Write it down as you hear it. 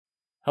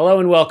Hello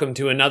and welcome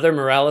to another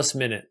Moralis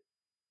Minute.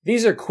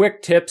 These are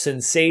quick tips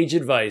and sage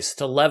advice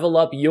to level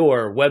up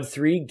your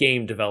Web3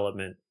 game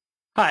development.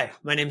 Hi,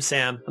 my name's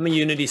Sam. I'm a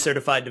Unity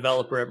certified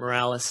developer at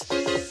Moralis.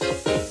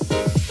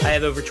 I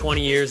have over 20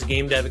 years of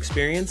game dev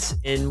experience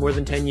and more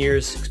than 10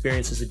 years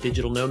experience as a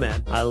digital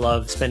nomad. I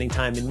love spending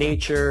time in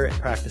nature and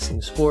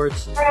practicing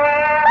sports,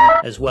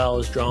 as well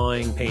as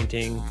drawing,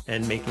 painting,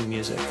 and making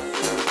music.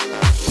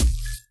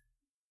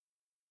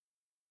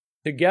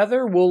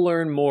 Together we'll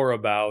learn more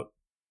about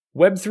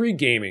Web3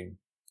 gaming.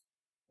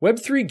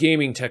 Web3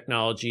 gaming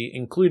technology,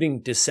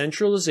 including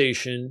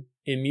decentralization,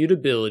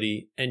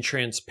 immutability, and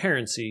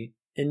transparency,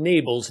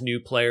 enables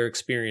new player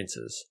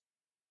experiences.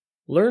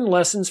 Learn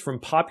lessons from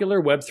popular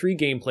Web3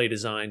 gameplay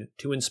design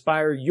to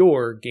inspire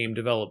your game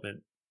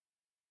development.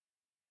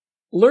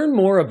 Learn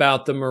more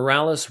about the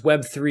Moralis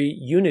Web3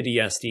 Unity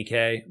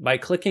SDK by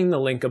clicking the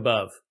link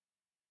above.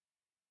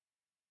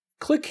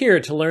 Click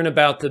here to learn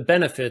about the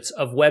benefits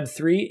of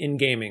Web3 in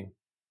gaming.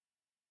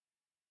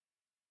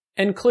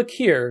 And click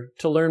here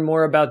to learn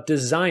more about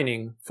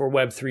designing for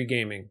Web3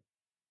 gaming.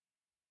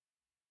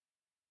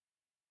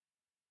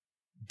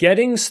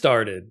 Getting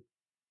started.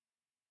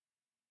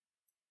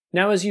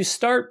 Now, as you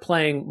start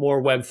playing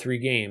more Web3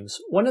 games,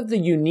 one of the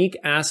unique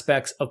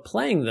aspects of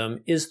playing them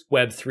is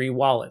Web3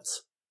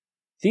 wallets.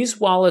 These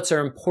wallets are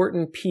an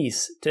important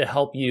piece to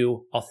help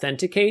you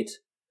authenticate,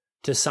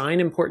 to sign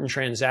important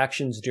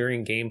transactions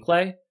during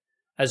gameplay,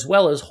 as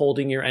well as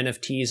holding your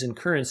NFTs and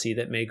currency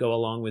that may go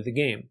along with the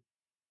game.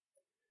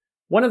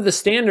 One of the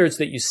standards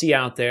that you see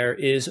out there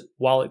is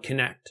Wallet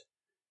Connect.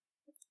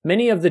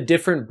 Many of the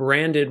different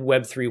branded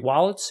Web3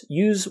 wallets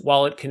use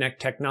Wallet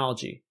Connect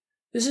technology.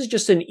 This is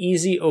just an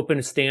easy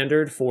open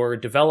standard for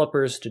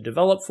developers to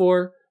develop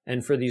for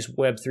and for these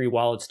Web3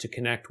 wallets to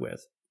connect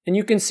with. And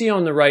you can see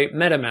on the right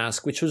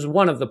MetaMask, which was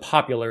one of the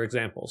popular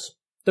examples.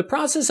 The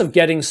process of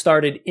getting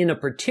started in a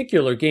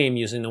particular game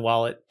using the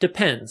wallet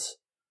depends,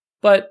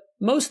 but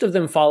most of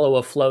them follow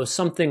a flow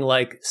something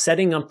like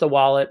setting up the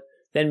wallet,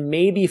 then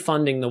maybe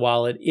funding the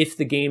wallet if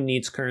the game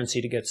needs currency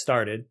to get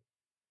started.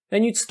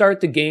 Then you'd start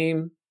the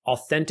game,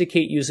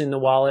 authenticate using the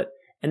wallet,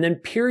 and then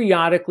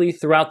periodically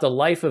throughout the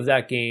life of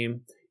that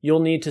game, you'll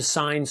need to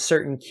sign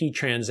certain key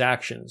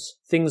transactions,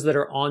 things that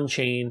are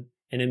on-chain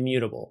and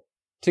immutable.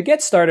 To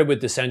get started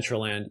with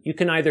Decentraland, you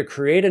can either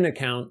create an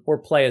account or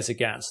play as a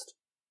guest.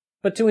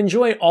 But to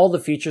enjoy all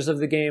the features of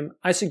the game,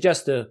 I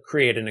suggest to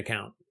create an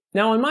account.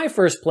 Now, in my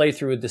first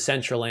playthrough with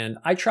Decentraland,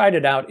 I tried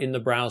it out in the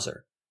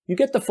browser. You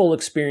get the full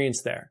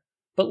experience there.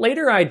 But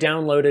later I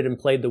downloaded and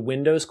played the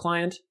Windows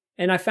client,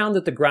 and I found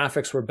that the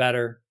graphics were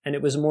better and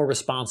it was more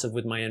responsive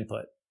with my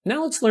input.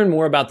 Now let's learn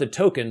more about the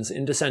tokens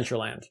in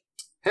Decentraland.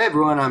 Hey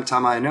everyone, I'm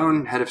Tom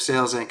Iannone, Head of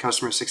Sales and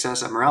Customer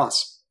Success at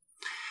Moralis.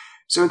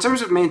 So in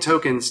terms of main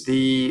tokens,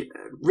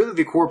 really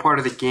the core part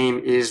of the game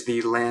is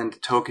the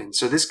land token.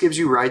 So this gives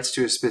you rights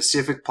to a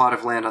specific plot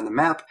of land on the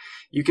map.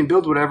 You can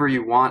build whatever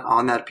you want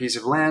on that piece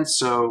of land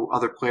so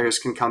other players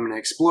can come and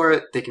explore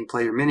it. They can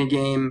play your mini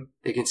game.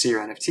 They can see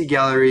your NFT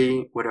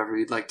gallery, whatever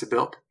you'd like to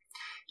build.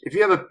 If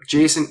you have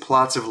adjacent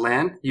plots of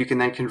land, you can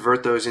then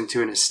convert those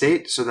into an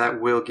estate. So that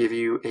will give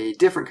you a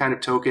different kind of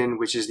token,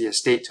 which is the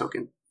estate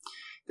token.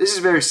 This is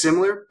very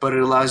similar, but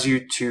it allows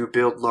you to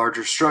build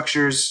larger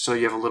structures. So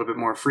you have a little bit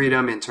more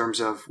freedom in terms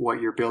of what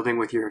you're building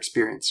with your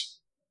experience.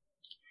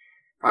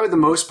 Probably the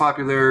most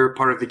popular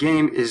part of the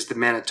game is the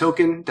mana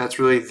token. That's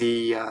really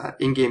the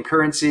in-game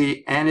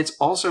currency, and it's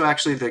also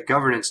actually the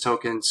governance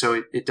token.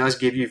 So it does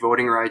give you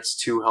voting rights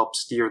to help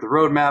steer the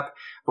roadmap,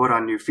 vote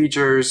on new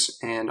features,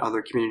 and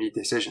other community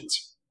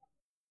decisions.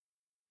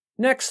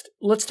 Next,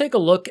 let's take a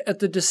look at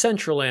the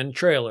Decentraland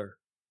trailer.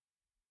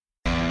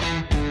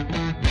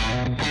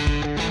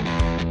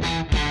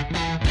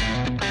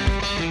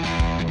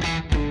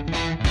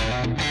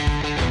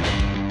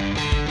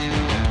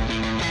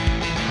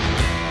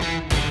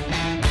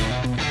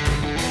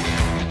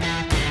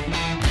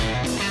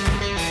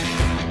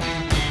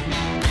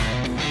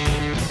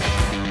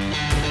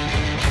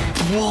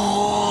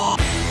 Whoa.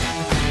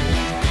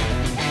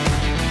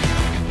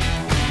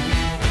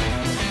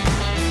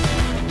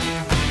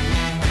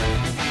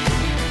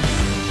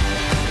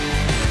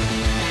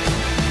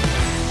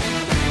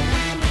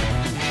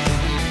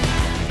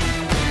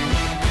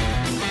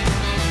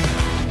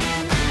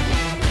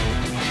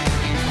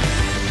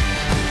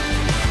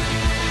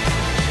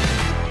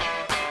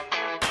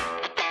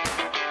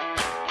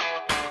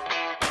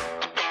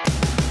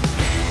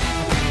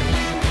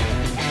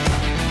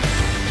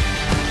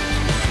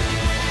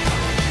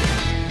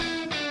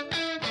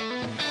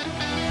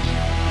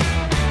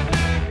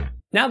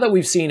 Now that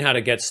we've seen how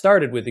to get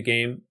started with the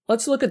game,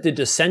 let's look at the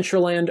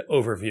Decentraland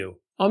overview.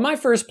 On my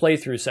first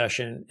playthrough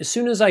session, as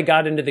soon as I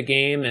got into the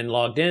game and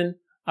logged in,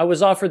 I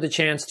was offered the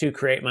chance to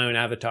create my own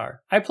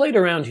avatar. I played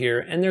around here,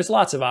 and there's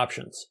lots of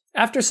options.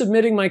 After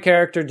submitting my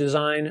character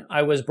design,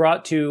 I was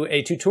brought to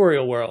a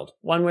tutorial world,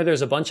 one where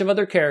there's a bunch of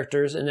other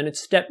characters, and then it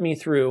stepped me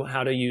through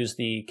how to use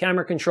the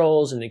camera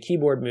controls and the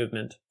keyboard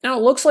movement. Now,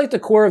 it looks like the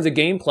core of the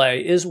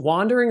gameplay is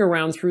wandering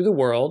around through the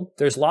world.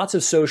 There's lots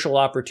of social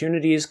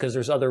opportunities because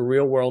there's other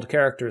real-world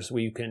characters who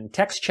you can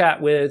text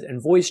chat with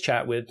and voice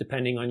chat with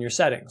depending on your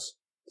settings.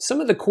 Some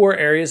of the core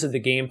areas of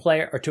the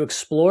gameplay are to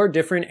explore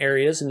different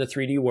areas in the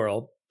 3D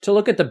world, to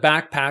look at the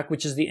backpack,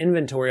 which is the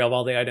inventory of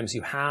all the items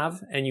you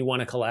have and you want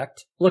to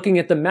collect, looking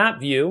at the map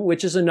view,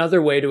 which is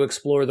another way to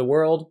explore the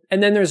world,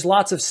 and then there's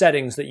lots of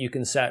settings that you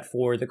can set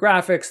for the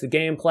graphics, the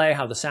gameplay,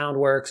 how the sound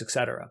works,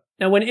 etc.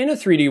 Now, when in a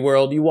 3D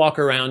world, you walk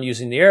around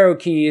using the arrow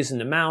keys and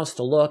the mouse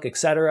to look,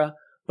 etc.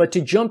 But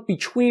to jump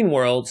between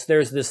worlds,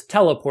 there's this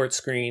teleport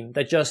screen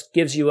that just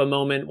gives you a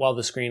moment while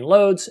the screen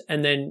loads,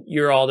 and then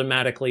you're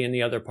automatically in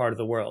the other part of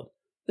the world.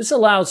 This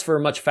allows for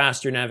much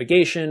faster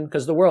navigation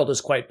because the world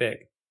is quite big.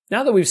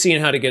 Now that we've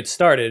seen how to get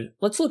started,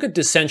 let's look at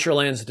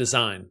Decentraland's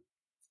design.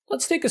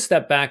 Let's take a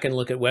step back and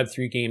look at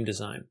Web3 game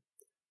design.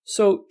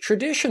 So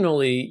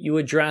traditionally, you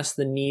address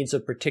the needs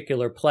of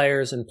particular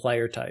players and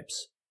player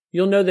types.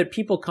 You'll know that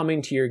people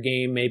coming to your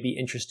game may be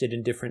interested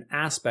in different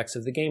aspects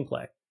of the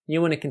gameplay.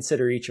 You want to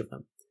consider each of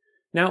them.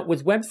 Now,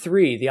 with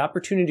Web3, the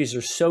opportunities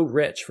are so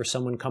rich for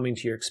someone coming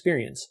to your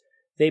experience,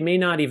 they may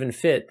not even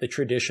fit the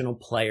traditional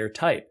player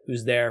type,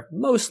 who's there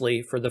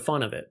mostly for the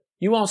fun of it.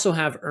 You also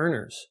have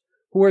earners,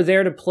 who are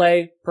there to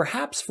play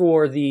perhaps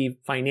for the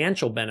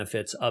financial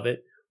benefits of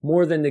it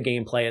more than the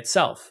gameplay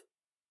itself.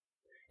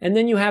 And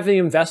then you have the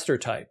investor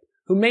type,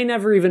 who may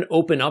never even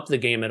open up the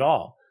game at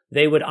all.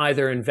 They would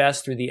either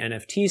invest through the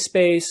NFT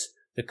space,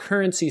 the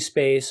currency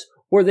space,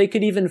 or they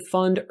could even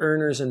fund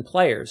earners and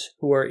players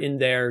who are in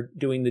there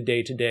doing the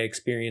day-to-day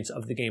experience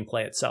of the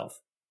gameplay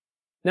itself.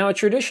 Now, a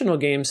traditional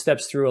game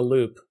steps through a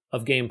loop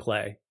of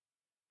gameplay: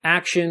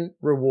 action,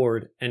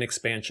 reward, and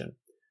expansion.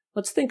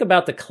 Let's think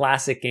about the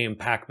classic game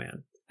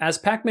Pac-Man. As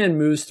Pac-Man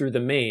moves through the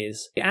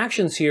maze, the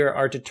actions here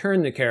are to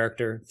turn the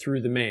character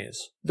through the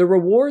maze. The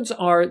rewards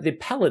are the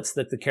pellets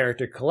that the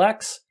character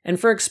collects, and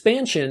for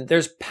expansion,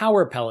 there's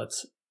power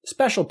pellets,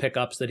 special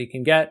pickups that he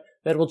can get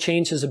that will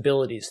change his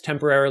abilities,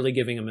 temporarily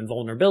giving him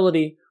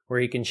invulnerability,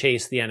 where he can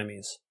chase the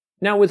enemies.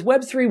 Now with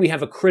Web3, we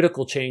have a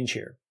critical change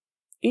here.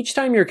 Each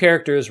time your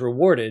character is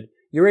rewarded,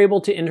 you're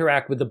able to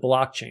interact with the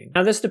blockchain.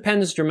 Now this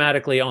depends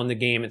dramatically on the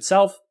game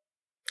itself,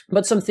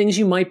 but some things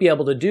you might be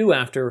able to do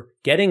after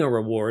getting a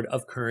reward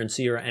of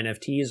currency or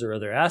NFTs or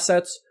other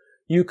assets,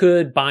 you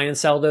could buy and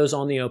sell those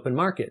on the open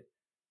market.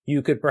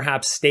 You could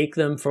perhaps stake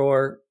them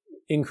for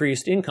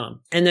increased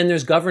income. And then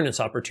there's governance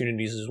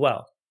opportunities as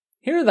well.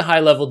 Here are the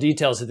high-level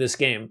details of this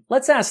game.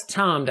 Let's ask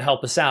Tom to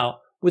help us out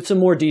with some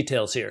more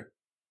details here.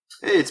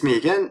 Hey, it's me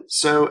again.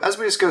 So as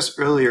we discussed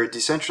earlier,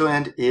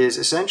 Decentraland is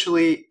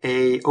essentially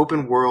an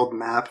open world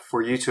map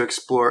for you to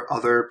explore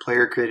other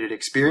player-created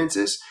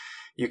experiences.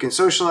 You can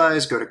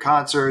socialize, go to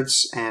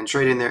concerts, and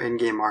trade in their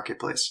in-game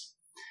marketplace.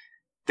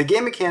 The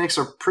game mechanics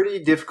are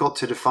pretty difficult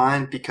to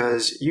define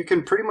because you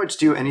can pretty much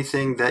do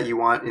anything that you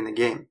want in the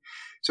game.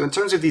 So in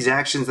terms of these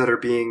actions that are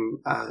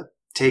being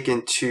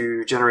taken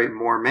to generate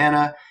more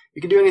mana,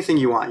 you can do anything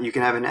you want. You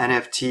can have an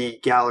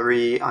NFT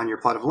gallery on your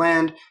plot of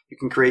land. You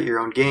can create your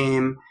own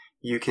game.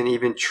 You can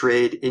even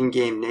trade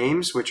in-game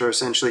names, which are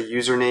essentially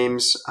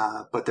usernames,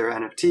 but they're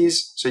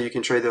NFTs. So you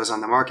can trade those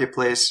on the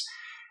marketplace.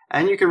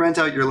 And you can rent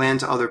out your land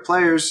to other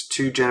players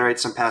to generate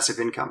some passive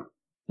income.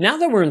 Now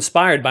that we're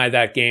inspired by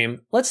that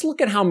game, let's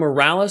look at how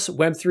Moralis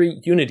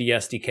Web3 Unity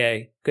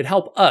SDK could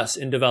help us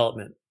in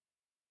development.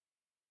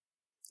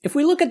 If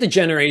we look at the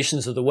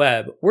generations of the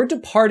web, we're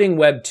departing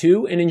Web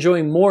 2 and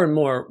enjoying more and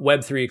more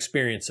Web 3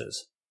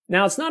 experiences.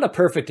 Now, it's not a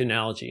perfect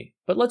analogy,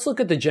 but let's look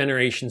at the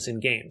generations in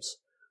games.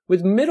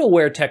 With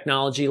middleware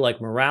technology like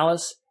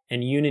Moralis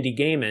and Unity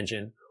Game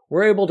Engine,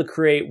 we're able to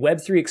create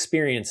Web 3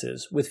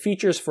 experiences with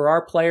features for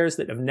our players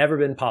that have never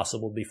been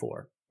possible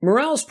before.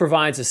 Moralis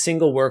provides a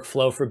single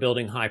workflow for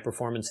building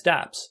high-performance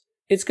dapps.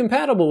 It's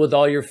compatible with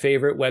all your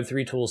favorite Web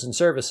 3 tools and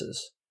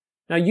services.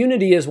 Now,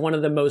 Unity is one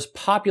of the most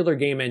popular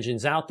game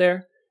engines out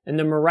there, and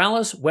the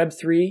Moralis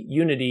Web3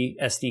 Unity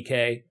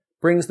SDK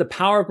brings the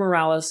power of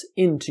Moralis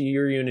into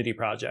your Unity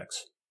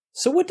projects.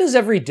 So what does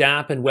every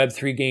dapp and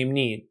Web3 game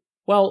need?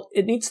 Well,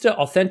 it needs to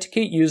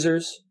authenticate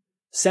users,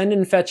 send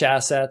and fetch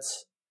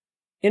assets,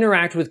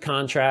 interact with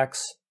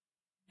contracts,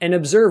 and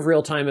observe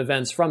real-time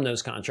events from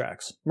those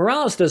contracts.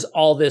 Moralis does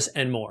all this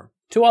and more.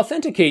 To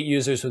authenticate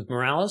users with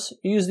Moralis,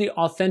 use the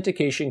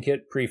Authentication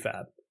Kit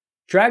prefab.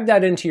 Drag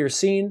that into your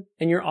scene,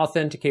 and your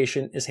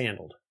authentication is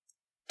handled.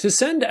 To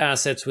send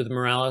assets with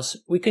Moralis,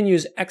 we can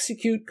use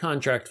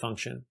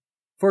ExecuteContractFunction,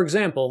 for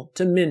example,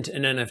 to mint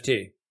an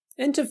NFT.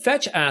 And to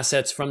fetch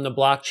assets from the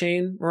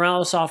blockchain,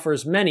 Moralis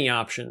offers many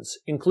options,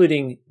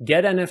 including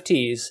Get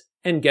NFTs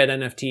and Get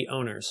NFT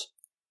Owners.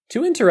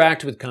 To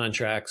interact with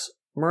contracts,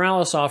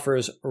 Moralis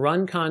offers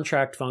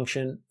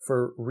RunContractFunction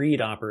for read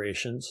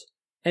operations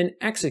and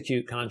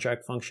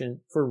ExecuteContractFunction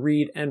for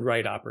read and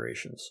write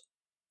operations.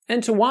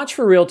 And to watch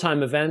for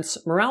real-time events,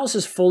 Moralis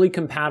is fully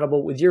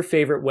compatible with your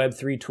favorite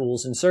Web3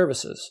 tools and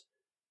services.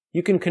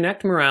 You can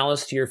connect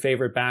Moralis to your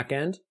favorite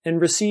backend and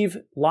receive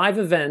live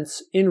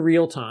events in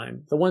real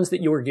time, the ones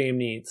that your game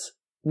needs.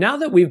 Now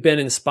that we've been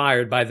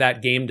inspired by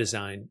that game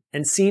design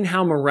and seen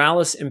how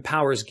Moralis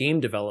empowers game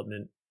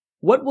development,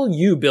 what will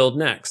you build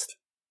next?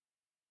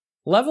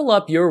 Level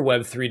up your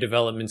Web3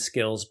 development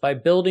skills by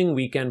building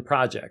weekend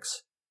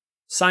projects.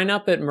 Sign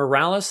up at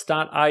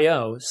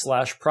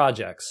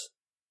moralis.io/projects.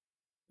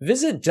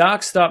 Visit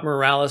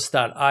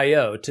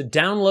docs.moralis.io to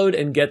download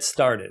and get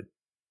started.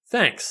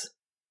 Thanks.